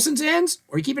Zach Wilson's hands,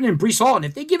 or are you keeping it in Breece Hall? And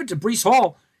if they give it to Breece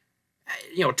Hall,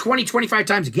 20, 25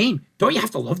 times a game, don't you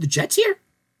have to love the Jets here?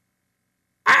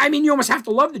 I mean, you almost have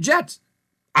to love the Jets.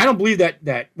 I don't believe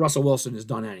that Russell Wilson has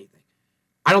done anything.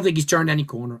 I don't think he's turned any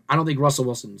corner. I don't think Russell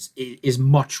Wilson is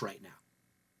much right now.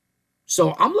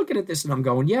 So I'm looking at this and I'm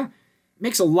going, yeah, it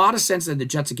makes a lot of sense that the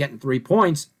Jets are getting 3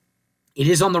 points. It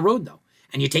is on the road, though.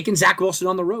 And you're taking Zach Wilson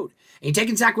on the road. And you're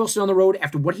taking Zach Wilson on the road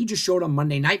after what he just showed on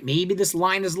Monday night. Maybe this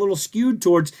line is a little skewed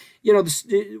towards,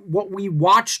 what we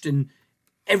watched and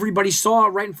everybody saw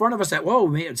right in front of us that, whoa,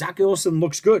 man, Zach Wilson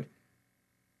looks good.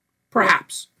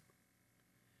 Perhaps.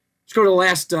 Let's go to the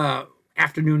last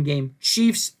afternoon game.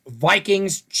 Chiefs,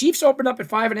 Vikings. Chiefs opened up at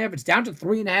 5.5. It's down to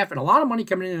 3.5, and a lot of money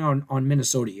coming in on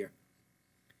Minnesota here.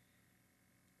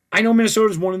 I know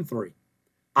Minnesota's 1-3.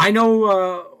 I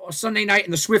know Sunday night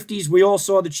in the Swifties, we all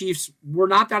saw the Chiefs were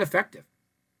not that effective.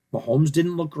 Mahomes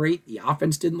didn't look great. The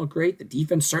offense didn't look great. The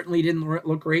defense certainly didn't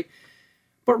look great.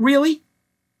 But really,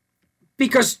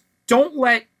 because don't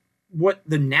let what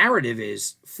the narrative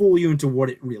is fool you into what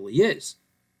it really is.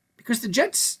 Because the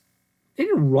Jets, they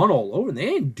didn't run all over. They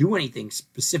didn't do anything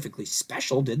specifically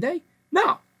special, did they?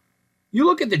 No. You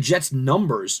look at the Jets'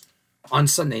 numbers on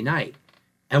Sunday night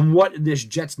and what this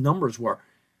Jets' numbers were.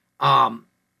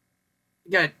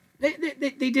 They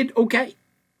did okay,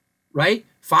 right?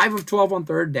 5 of 12 on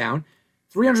third down,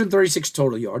 336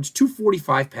 total yards,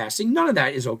 245 passing. None of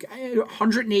that is okay.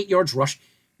 108 yards rush.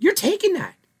 You're taking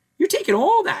that. You're taking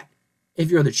all that if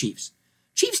you're the Chiefs.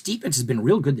 Chiefs' defense has been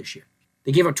real good this year.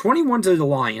 They gave up 21 to the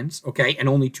Lions, okay, and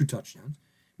only 2 touchdowns.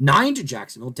 9 to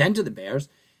Jacksonville, 10 to the Bears,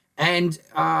 and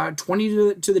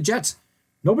 20 to the Jets.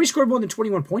 Nobody scored more than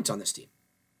 21 points on this team.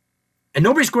 And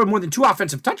nobody scored more than 2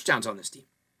 offensive touchdowns on this team.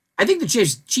 I think the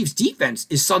Chiefs' defense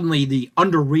is suddenly the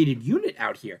underrated unit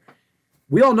out here.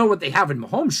 We all know what they have in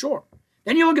Mahomes, sure.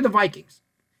 Then you look at the Vikings,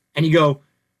 and you go,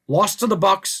 lost to the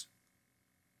Bucks.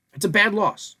 That's a bad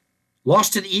loss.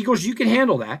 Lost to the Eagles, you can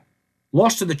handle that.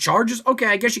 Lost to the Chargers, okay,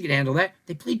 I guess you can handle that.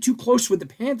 They played too close with the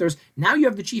Panthers. Now you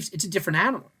have the Chiefs. It's a different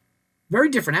animal. Very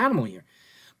different animal here.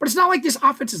 But it's not like this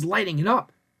offense is lighting it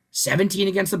up. 17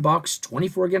 against the Bucks,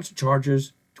 24 against the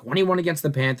Chargers, 21 against the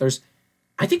Panthers.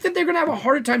 I think that they're going to have a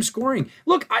harder time scoring.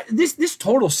 Look, this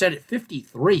total set at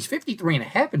 53. It's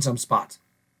 53.5 in some spots.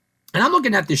 And I'm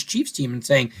looking at this Chiefs team and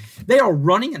saying they are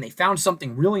running, and they found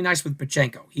something really nice with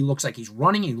Pacheco. He looks like he's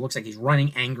running. He looks like he's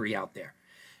running angry out there.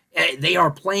 They are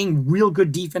playing real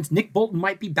good defense. Nick Bolton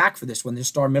might be back for this one, this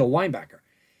star middle linebacker.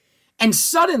 And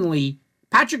suddenly,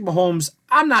 Patrick Mahomes,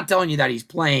 I'm not telling you that he's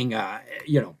playing,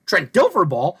 Trent Dilfer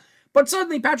ball, but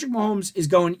suddenly Patrick Mahomes is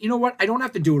going, you know what? I don't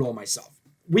have to do it all myself.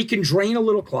 We can drain a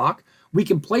little clock. We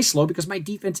can play slow because my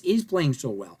defense is playing so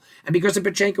well. And because of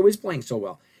Pacheco is playing so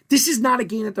well. This is not a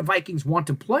game that the Vikings want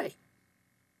to play.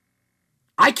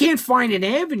 I can't find an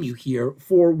avenue here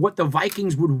for what the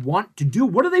Vikings would want to do.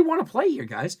 What do they want to play here,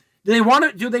 guys? Do they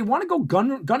want to go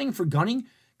gunning for gunning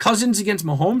Cousins against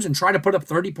Mahomes and try to put up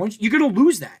 30 points? You're going to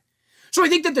lose that. So I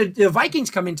think that the Vikings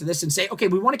come into this and say, okay,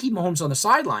 we want to keep Mahomes on the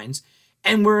sidelines,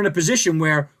 and we're in a position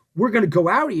where we're going to go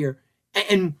out here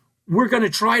and we're going to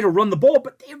try to run the ball,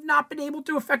 but they have not been able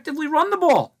to effectively run the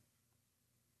ball.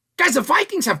 Guys, the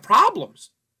Vikings have problems.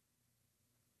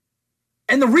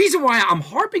 And the reason why I'm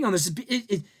harping on this is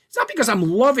it's not because I'm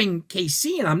loving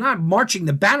KC and I'm not marching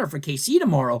the banner for KC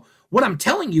tomorrow. What I'm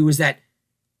telling you is that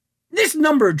this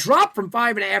number dropped from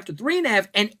 5.5 to 3.5,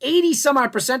 and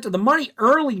 80% of the money,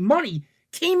 early money,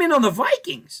 came in on the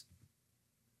Vikings.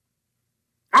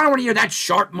 I don't want to hear that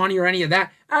sharp money or any of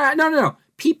that. No.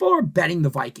 People are betting the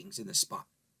Vikings in this spot.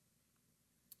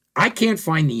 I can't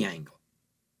find the angle.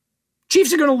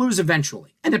 Chiefs are going to lose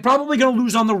eventually, and they're probably going to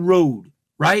lose on the road,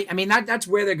 right? I mean, that's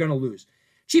where they're going to lose.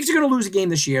 Chiefs are going to lose a game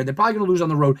this year. They're probably going to lose on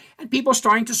the road, and people are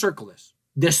starting to circle this.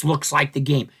 This looks like the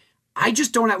game. I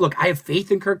just don't look, I have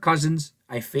faith in Kirk Cousins.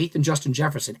 I have faith in Justin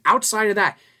Jefferson. Outside of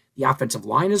that, the offensive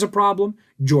line is a problem.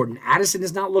 Jordan Addison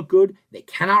does not look good. They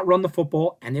cannot run the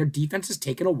football, and their defense has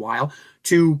taken a while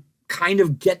to kind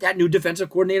of get that new defensive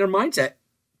coordinator mindset.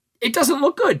 It doesn't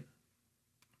look good.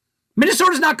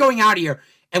 Minnesota's not going out here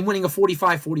and winning a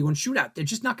 45-41 shootout. They're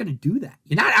just not going to do that.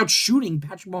 You're not out shooting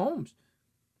Patrick Mahomes.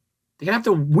 They're going to have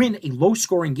to win a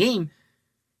low-scoring game.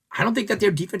 I don't think that their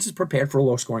defense is prepared for a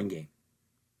low-scoring game.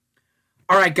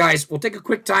 All right, guys, we'll take a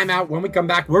quick timeout. When we come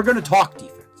back, we're going to talk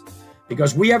defense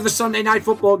because we have the Sunday night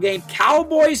football game.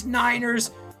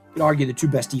 Cowboys-Niners. You could argue the 2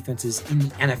 best defenses in the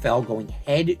NFL going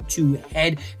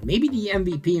head-to-head. Maybe the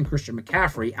MVP and Christian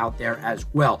McCaffrey out there as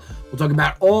well. We'll talk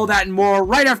about all that and more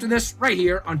right after this, right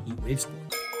here on Heatwave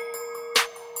Sports.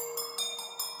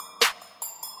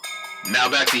 Now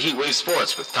back to Heatwave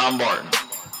Sports with Tom Barton.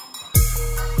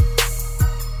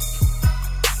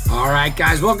 All right,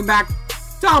 guys, welcome back.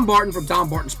 Tom Barton from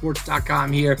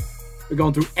TomBartonSports.com here. We're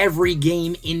going through every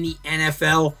game in the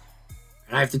NFL.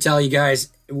 And I have to tell you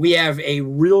guys, we have a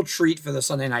real treat for the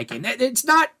Sunday night game. It's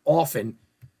not often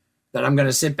that I'm going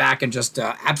to sit back and just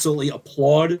absolutely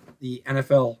applaud the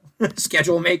NFL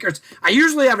schedule makers. I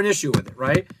usually have an issue with it,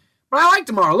 right? But I like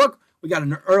tomorrow. Look, we got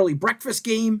an early breakfast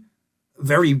game,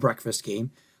 very breakfast game.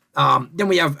 Then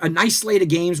we have a nice slate of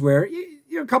games where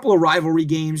a couple of rivalry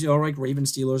games, like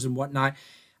Ravens, Steelers, and whatnot.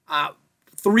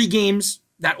 3 games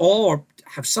that all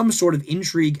have some sort of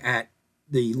intrigue at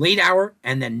the late hour,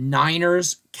 and then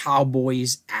Niners,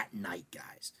 Cowboys at night,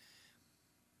 guys.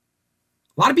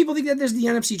 A lot of people think that this is the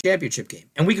NFC Championship game,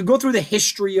 and we could go through the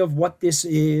history of what this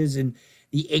is, and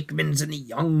the Aikmans and the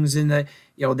Youngs and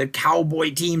the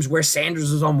Cowboy teams where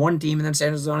Sanders is on one team and then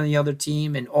Sanders is on the other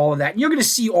team and all of that. And you're going to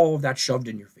see all of that shoved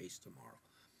in your face tomorrow.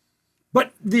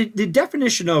 But the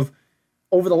definition of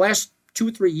over the last 2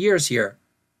 or 3 years here,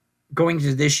 going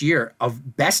to this year,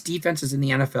 of best defenses in the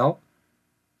NFL,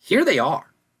 here they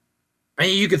are. I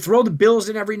mean, you could throw the Bills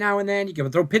in every now and then. You can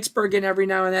throw Pittsburgh in every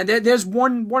now and then. There's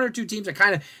one or two teams that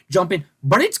kind of jump in,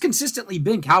 but it's consistently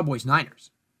been Cowboys,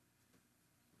 Niners.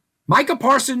 Micah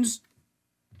Parsons,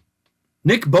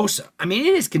 Nick Bosa. I mean,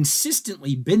 it has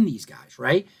consistently been these guys,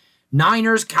 right?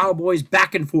 Niners, Cowboys,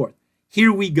 back and forth.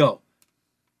 Here we go.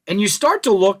 And you start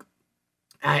to look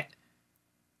at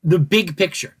the big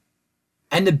picture.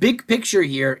 And the big picture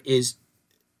here is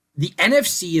the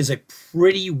NFC is a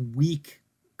pretty weak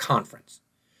conference.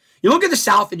 You look at the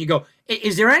South and you go,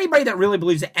 is there anybody that really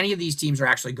believes that any of these teams are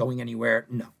actually going anywhere?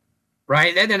 No,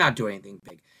 right? They're not doing anything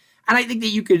big. And I think that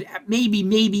you could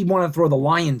maybe want to throw the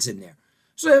Lions in there.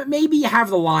 So maybe you have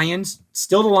the Lions,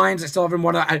 still the Lions. I still haven't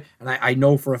won. I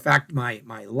know for a fact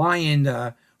my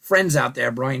Lion friends out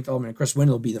there, Brian Feldman and Chris Wynn,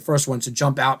 will be the first ones to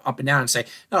jump out up and down and say,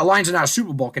 no, the Lions are not a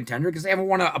Super Bowl contender because they haven't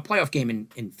won a playoff game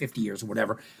in 50 years or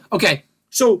whatever. Okay,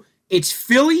 so it's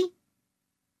Philly,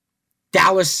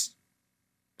 Dallas,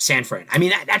 San Fran. I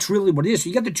mean, that's really what it is. So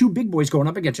you got the 2 big boys going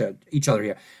up against each other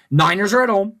here. Niners are at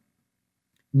home.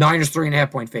 Niners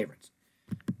 3.5-point favorites.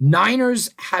 Niners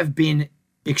have been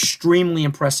extremely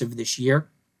impressive this year.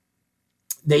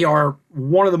 They are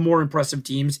one of the more impressive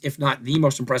teams, if not the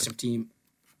most impressive team.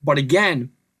 But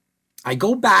again, I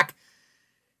go back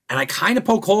and I kind of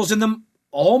poke holes in them,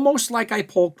 almost like I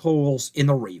poked holes in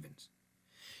the Ravens.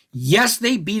 Yes,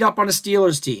 they beat up on a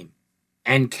Steelers team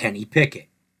and Kenny Pickett.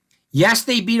 Yes,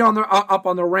 they beat up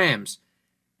on the Rams.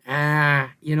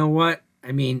 You know what?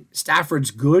 I mean, Stafford's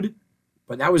good,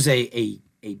 but that was a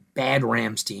bad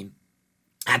Rams team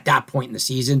at that point in the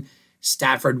season.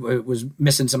 Stafford was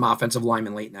missing some offensive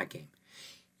linemen late in that game.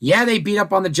 Yeah, they beat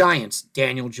up on the Giants,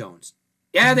 Daniel Jones.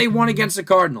 Yeah, they won against the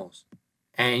Cardinals.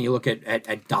 And you look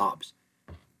at Dobbs.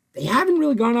 They haven't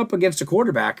really gone up against a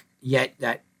quarterback yet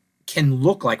that can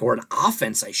look like, or an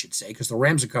offense, I should say, because the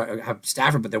Rams have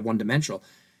Stafford, but they're one-dimensional.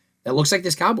 That looks like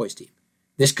this Cowboys team.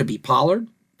 This could be Pollard.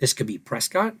 This could be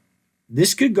Prescott.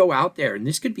 This could go out there, and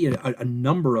this could be a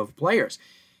number of players.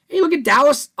 And you look at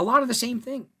Dallas, a lot of the same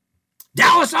thing.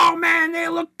 Dallas, oh man, they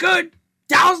look good.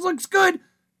 Dallas looks good.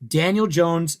 Daniel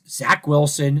Jones, Zach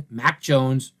Wilson, Mac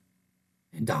Jones,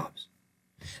 and Dobbs.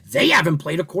 They haven't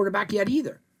played a quarterback yet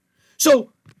either.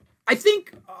 So I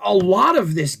think a lot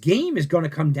of this game is going to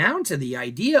come down to the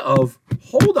idea of,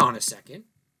 hold on a second,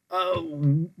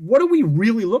 what are we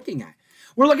really looking at?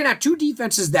 We're looking at 2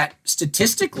 defenses that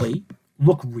statistically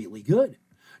look really good.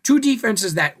 2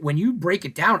 defenses that, when you break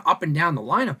it down up and down the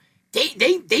lineup,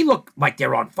 they look like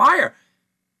they're on fire.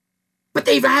 But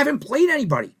they haven't played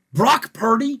anybody. Brock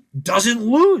Purdy doesn't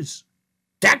lose.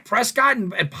 Dak Prescott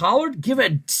and Pollard give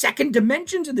a second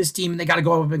dimension to this team, and they got to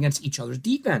go up against each other's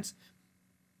defense.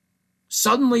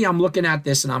 Suddenly, I'm looking at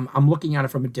this, and I'm looking at it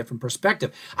from a different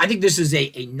perspective. I think this is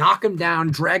a knock them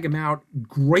down, drag them out,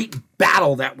 great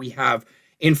battle that we have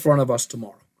in front of us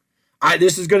tomorrow.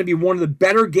 This is going to be one of the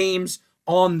better games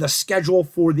on the schedule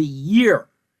for the year.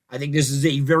 I think this is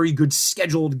a very good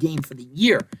scheduled game for the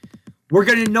year. We're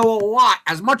going to know a lot.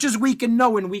 As much as we can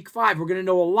know in week 5, we're going to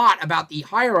know a lot about the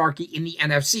hierarchy in the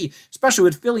NFC, especially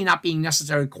with Philly not being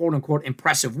necessarily quote-unquote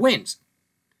impressive wins.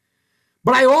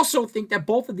 But I also think that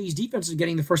both of these defenses are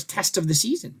getting the first test of the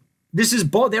season.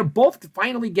 They're both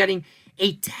finally getting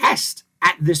a test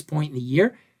at this point in the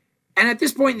year. And at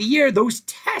this point in the year, those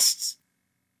tests,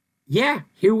 yeah,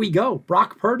 here we go.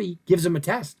 Brock Purdy gives them a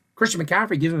test. Christian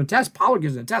McCaffrey gives them a test. Pollard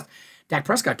gives them a test. Dak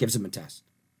Prescott gives them a test.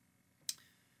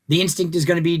 The instinct is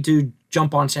going to be to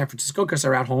jump on San Francisco because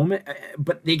they're at home,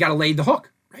 but they got to lay the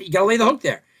hook, right? You got to lay the hook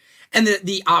there. And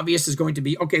the obvious is going to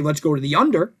be, okay, let's go to the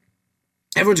under.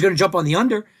 Everyone's going to jump on the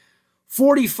under.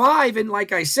 45, and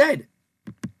like I said,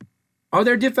 Are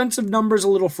their defensive numbers a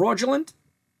little fraudulent?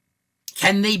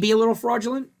 Can they be a little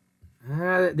fraudulent?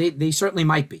 They certainly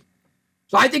might be.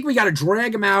 So I think we got to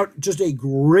drag them out. Just a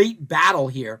great battle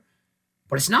here.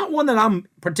 But it's not one that I'm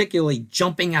particularly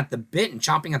jumping at the bit and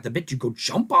chomping at the bit to go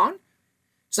jump on.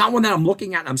 It's not one that I'm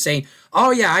looking at and I'm saying,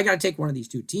 oh, yeah, I got to take one of these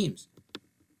two teams.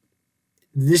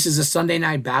 This is a Sunday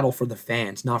night battle for the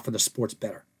fans, not for the sports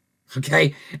bettor.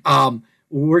 Okay?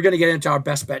 We're going to get into our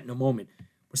best bet in a moment.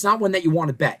 It's not one that you want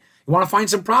to bet. You want to find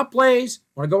some prop plays?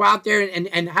 Want to go out there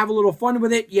and have a little fun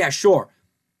with it? Yeah, sure.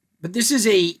 But this is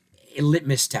a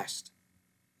litmus test.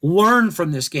 Learn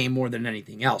from this game more than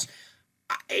anything else.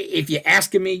 If you're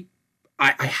asking me,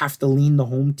 I have to lean the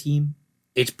home team.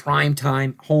 It's prime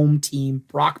time, home team.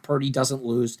 Brock Purdy doesn't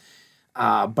lose.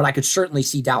 But I could certainly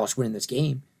see Dallas winning this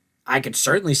game. I could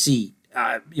certainly see,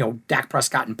 Dak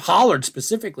Prescott and Pollard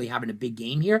specifically having a big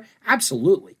game here.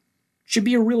 Absolutely. Should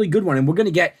be a really good one. And we're going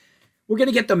to get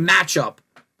the matchup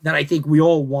that I think we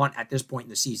all want at this point in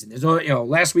the season. There's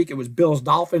last week it was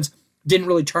Bills-Dolphins. Didn't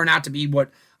really turn out to be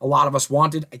what a lot of us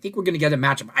wanted. I think we're going to get a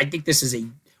matchup. I think this is a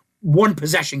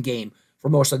one-possession game for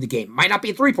most of the game. Might not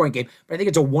be a three-point game, but I think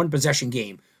it's a one-possession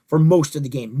game for most of the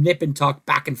game. Nip and tuck,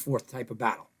 back and forth type of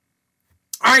battle.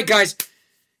 All right, guys.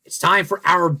 It's time for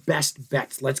our best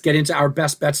bets. Let's get into our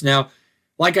best bets now.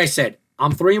 Like I said,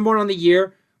 I'm 3-1 on the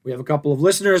year. We have a couple of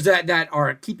listeners that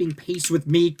are keeping pace with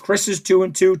me. Chris is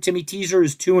 2-2. Timmy Teaser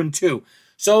is 2-2.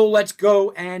 So let's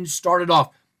go and start it off.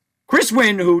 Chris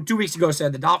Wynn, who 2 weeks ago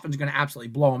said the Dolphins are going to absolutely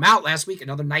blow him out last week.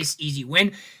 Another nice, easy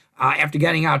win. After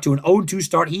getting out to an 0-2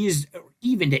 start, he is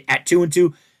evened it at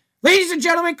 2-2. Ladies and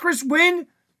gentlemen, Chris Wynn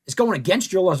is going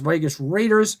against your Las Vegas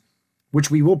Raiders, which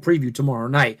we will preview tomorrow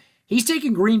night. He's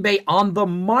taking Green Bay on the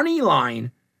money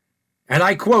line, and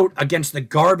I quote, against the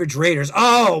garbage Raiders.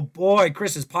 Oh, boy,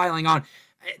 Chris is piling on.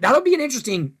 That'll be an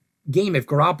interesting game if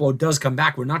Garoppolo does come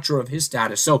back. We're not sure of his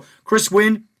status. So, Chris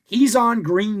Wynn, he's on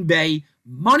Green Bay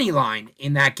money line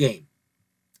in that game.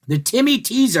 The Timmy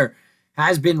Teaser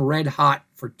has been red hot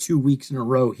for 2 weeks in a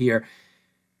row here.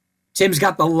 Tim's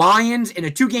got the Lions in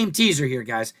a 2-game teaser here,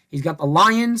 guys. He's got the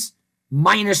Lions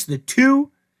minus the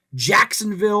 2,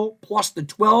 Jacksonville plus the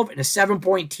 12 in a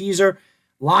 7-point teaser.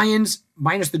 Lions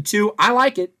minus the 2. I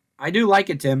like it. I do like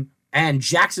it, Tim. And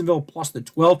Jacksonville plus the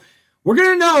 12. We're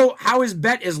going to know how his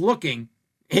bet is looking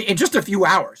in just a few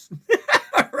hours.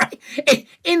 Right?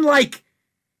 In like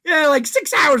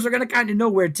 6 hours, we're going to kind of know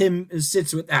where Tim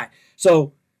sits with that.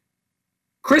 So,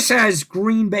 Chris has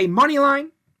Green Bay money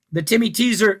line. The Timmy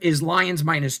Teaser is Lions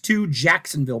minus 2,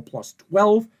 Jacksonville plus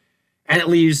 12. And it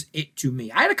leaves it to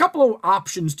me. I had a couple of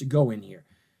options to go in here.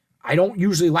 I don't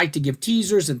usually like to give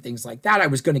teasers and things like that. I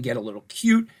was going to get a little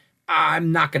cute.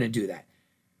 I'm not going to do that.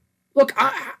 Look,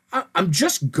 I'm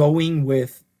just going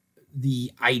with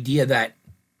the idea that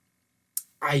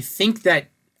I think that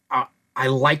I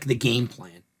like the game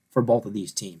plan for both of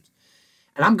these teams.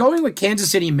 And I'm going with Kansas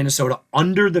City and Minnesota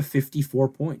under the 54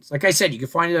 points. Like I said, you can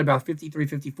find it at about 53,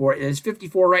 54. It is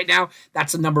 54 right now.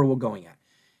 That's the number we're going at.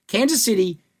 Kansas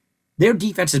City, their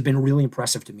defense has been really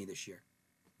impressive to me this year.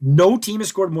 No team has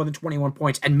scored more than 21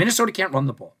 points, and Minnesota can't run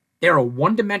the ball. They're a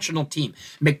one-dimensional team.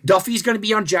 McDuffie's going to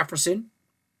be on Jefferson,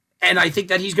 and I think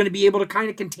that he's going to be able to kind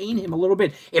of contain him a little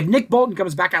bit. If Nick Bolton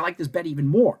comes back, I like this bet even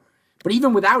more. But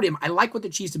even without him, I like what the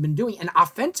Chiefs have been doing. And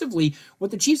offensively, what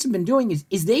the Chiefs have been doing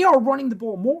is they are running the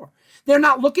ball more. They're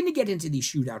not looking to get into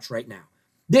these shootouts right now.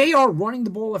 They are running the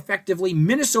ball effectively.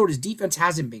 Minnesota's defense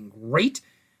hasn't been great,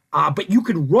 but you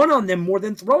could run on them more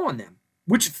than throw on them,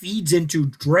 which feeds into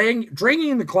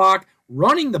dragging the clock,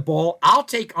 running the ball. I'll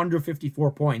take under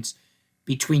 54 points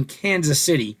between Kansas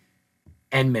City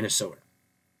and Minnesota.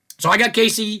 So I got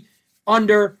KC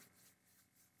under.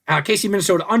 KC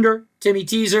Minnesota under. Timmy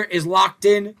Teaser is locked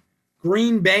in.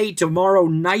 Green Bay tomorrow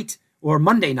night, or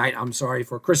Monday night, I'm sorry,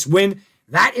 for Chris Wynn.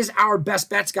 That is our best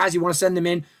bets, guys. You want to send them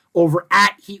in over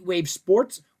at Heatwave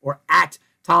Sports or at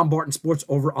Tom Barton Sports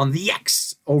over on the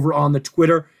X, over on the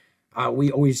Twitter.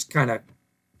 We always kind of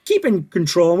keep in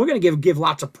control, and we're going to give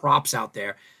lots of props out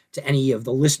there to any of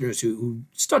the listeners who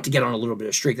start to get on a little bit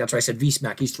of streak. That's why I said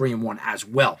VSmack, he's 3-1 as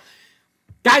well.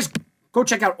 Guys, go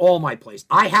check out all my plays.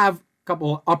 I have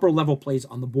couple of upper-level plays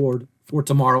on the board for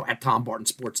tomorrow at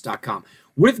TomBartonSports.com.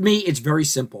 With me, it's very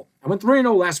simple. I went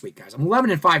 3-0 last week, guys. I'm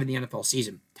 11-5 in the NFL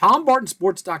season.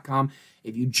 TomBartonSports.com.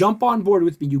 If you jump on board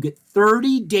with me, you get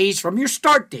 30 days from your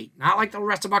start date, not like the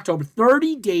rest of October,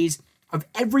 30 days of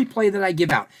every play that I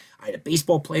give out. I had a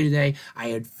baseball play today. I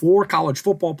had 4 college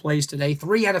football plays today,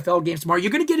 3 NFL games tomorrow.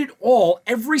 You're going to get it all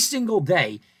every single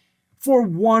day for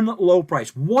one low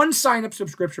price, one sign-up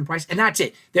subscription price, and that's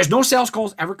it. There's no sales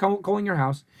calls ever calling your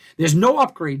house. There's no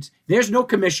upgrades. There's no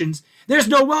commissions. There's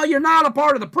no, well, you're not a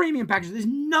part of the premium package. There's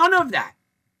none of that.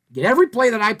 Get every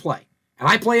play that I play, and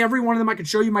I play every one of them. I can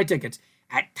show you my tickets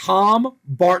at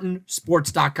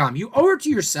TomBartonSports.com. You owe it to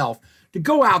yourself to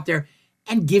go out there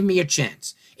and give me a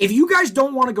chance. If you guys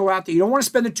don't want to go out there, you don't want to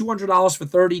spend the $200 for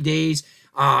 30 days,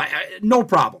 no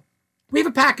problem. We have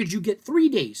a package. You get 3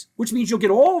 days, which means you'll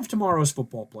get all of tomorrow's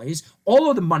football plays, all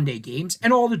of the Monday games,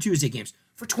 and all the Tuesday games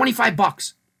for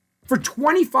 $25. For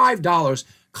 $25,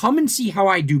 come and see how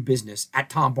I do business at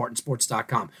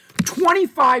TomBartonSports.com.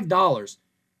 $25.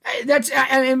 That's,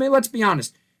 I mean, let's be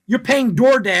honest. You're paying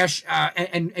DoorDash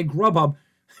and Grubhub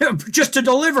just to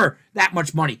deliver that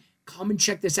much money. Come and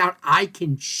check this out. I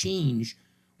can change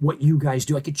what you guys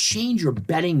do. I could change your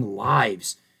betting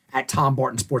lives at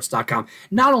TomBartonSports.com.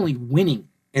 Not only winning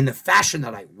in the fashion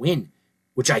that I win,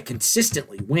 which I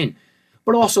consistently win,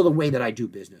 but also the way that I do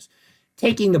business.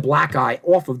 Taking the black eye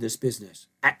off of this business.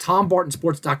 At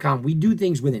TomBartonSports.com, we do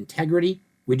things with integrity,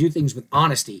 we do things with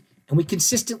honesty, and we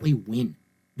consistently win.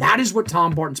 That is what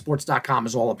TomBartonSports.com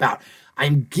is all about.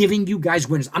 I'm giving you guys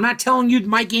winners. I'm not telling you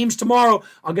my games tomorrow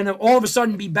are going to all of a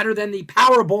sudden be better than the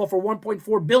Powerball for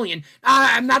 $1.4 billion.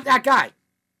 I'm not that guy.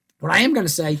 What I am going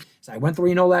to say is I went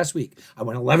 3-0 last week. I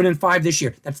went 11-5 this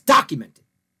year. That's documented.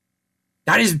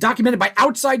 That is documented by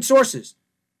outside sources.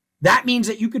 That means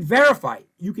that you could verify it.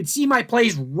 You could see my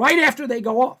plays right after they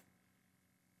go off.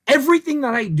 Everything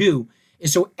that I do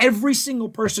is so every single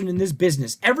person in this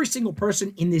business, every single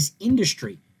person in this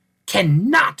industry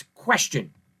cannot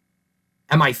question,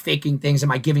 am I faking things?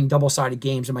 Am I giving double-sided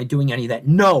games? Am I doing any of that?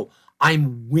 No,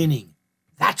 I'm winning.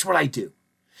 That's what I do.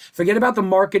 Forget about the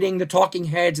marketing, the talking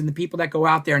heads, and the people that go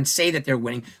out there and say that they're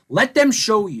winning. Let them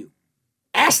show you.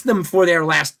 Ask them for their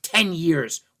last 10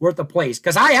 years worth of plays,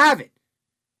 because I have it.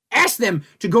 Ask them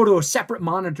to go to a separate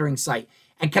monitoring site,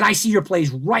 and can I see your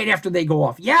plays right after they go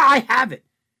off? Yeah, I have it.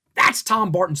 That's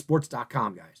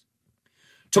TomBartonSports.com, guys.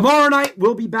 Tomorrow night,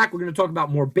 we'll be back. We're going to talk about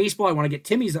more baseball. I want to get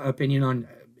Timmy's opinion on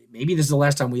maybe this is the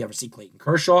last time we ever see Clayton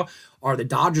Kershaw. Are the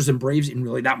Dodgers and Braves in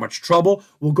really that much trouble?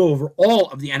 We'll go over all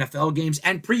of the NFL games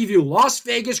and preview Las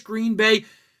Vegas, Green Bay.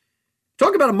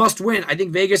 Talk about a must-win. I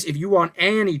think Vegas, if you want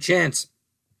any chance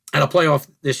at a playoff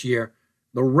this year,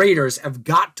 the Raiders have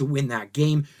got to win that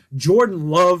game. Jordan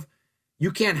Love,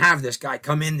 you can't have this guy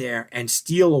come in there and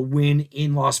steal a win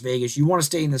in Las Vegas. You want to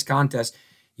stay in this contest,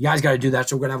 you guys got to do that.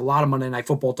 So we're going to have a lot of Monday Night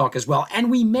Football talk as well.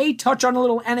 And we may touch on a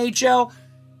little NHL.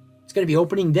 It's going to be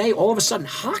opening day. All of a sudden,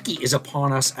 hockey is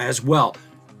upon us as well.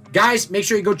 Guys, make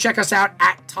sure you go check us out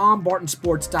at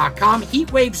TomBartonSports.com.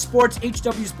 Heatwave Sports,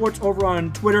 HW Sports over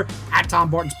on Twitter, at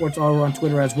TomBartonSports over on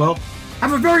Twitter as well.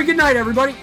 Have a very good night, everybody.